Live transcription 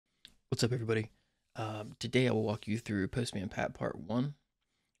What's up, everybody? Today I will walk you through Postman Pat Part 1.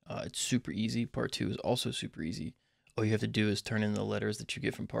 It's super easy. Part 2 is also super easy. All you have to do is turn in the letters that you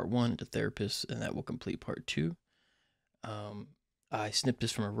get from Part 1 to Therapist, and that will complete Part 2. Um, I snipped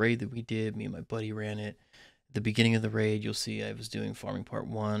this from a raid that we did. Me and my buddy ran it. At the beginning of the raid, you'll see I was doing Farming Part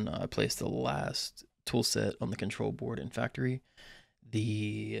 1. I placed the last tool set on the control board in Factory.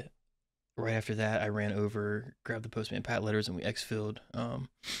 The Right after that, I ran over, grabbed the Postman Pat letters, and we exfilled.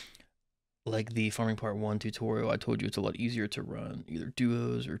 Like the Farming Part 1 tutorial, I told you it's a lot easier to run either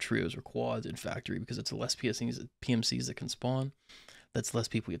duos or trios or quads in Factory because it's less PMCs that can spawn. That's less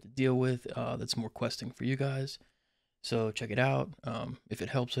people you have to deal with. That's more questing for you guys. So check it out. If it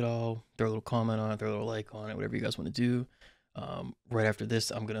helps at all, throw a little comment on it, throw a little like on it, whatever you guys want to do. Right after this,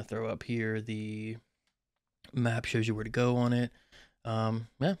 I'm going to throw up here the map, shows you where to go on it.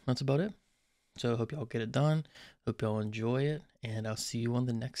 Yeah, that's about it. So hope y'all get it done. Hope y'all enjoy it, and I'll see you on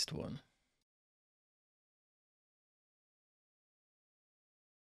the next one.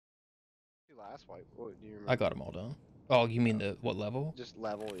 Last wipe. What do you I remember? got them all done. Oh, you mean Oh, the what level? just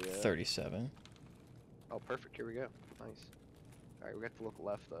level, yeah. 37. Oh, perfect. Here we go. Nice. All right, we got to look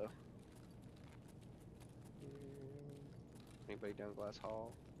left though. Anybody down Glass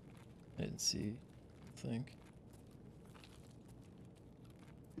Hall? I didn't see. I think.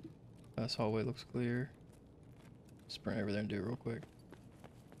 Last hallway looks clear. Sprint over there and do it real quick.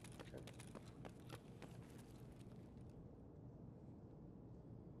 Okay.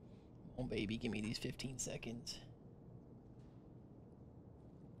 Oh, baby, give me these 15 seconds.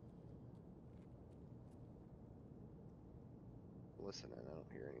 Listening. I don't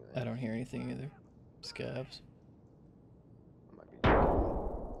hear anything. I don't hear anything either. Scavs. I might be.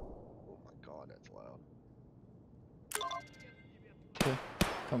 Oh my god, that's loud. Okay.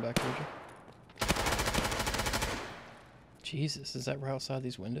 Come back towards you. Jesus, is that right outside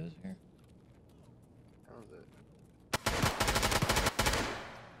these windows here? How's it?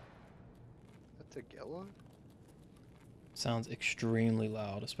 That's a Gilla? Sounds extremely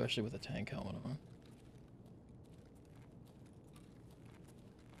loud, especially with a tank helmet on.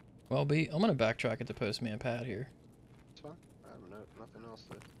 Well, B, I'm gonna backtrack at the Postman Pad here. It's fine. I have nothing else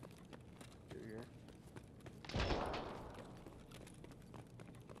to do here.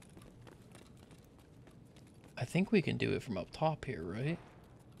 I think we can do it from up top here, right?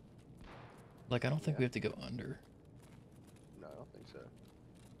 Like, I don't think Yeah. we have to go under. No, I don't think so.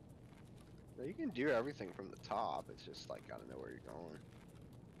 No, you can do everything from the top. It's just like gotta know where you're going.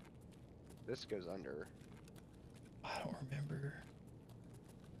 This goes under. I don't remember.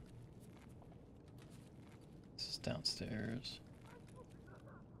 This is downstairs.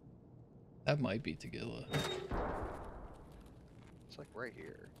 That might be Tagilla. It's like right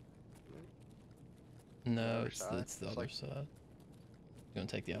here. No, Other it's side? it's the It's other like- side. You want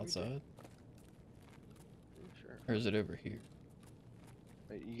to take the Let me check. outside? Sure. Or is it over here?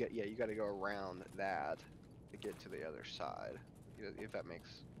 You got to go around that to get to the other side. If that makes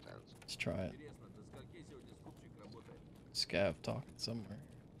sense. Let's try it. Scav talking somewhere.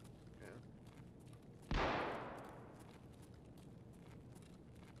 Yeah.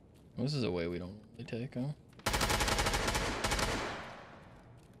 This is a way we don't really take, huh?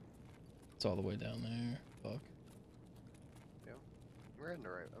 It's all the way down there. Fuck. Yeah. We're heading the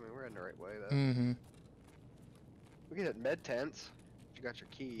right. I mean, we're heading the right way though. Mm-hmm. We can hit med tents if you got your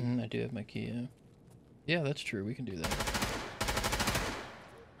key. I do have my key, yeah. Yeah, that's true. We can do that.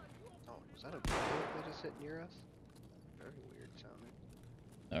 Oh, was that a bullet that just hit near us? Very weird sounding.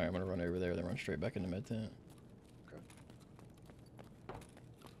 Alright, I'm gonna run over there, then run straight back into med tent. Okay.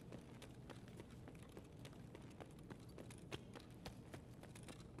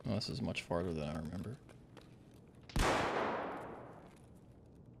 Oh, this is much farther than I remember.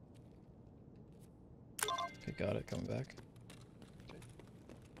 Okay, got it. Coming back.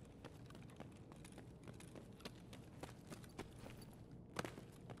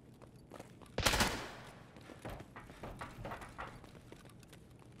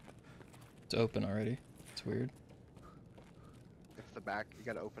 It's open already. It's weird. If the back, you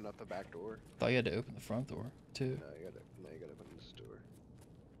gotta open up the back door. Thought you had to open the front door, too. No, you gotta open this door.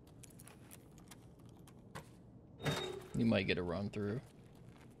 You might get a run through.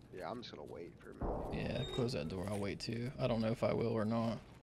 Yeah, I'm just gonna wait for a minute. Yeah, close that door. I'll wait too. I don't know if I will or not.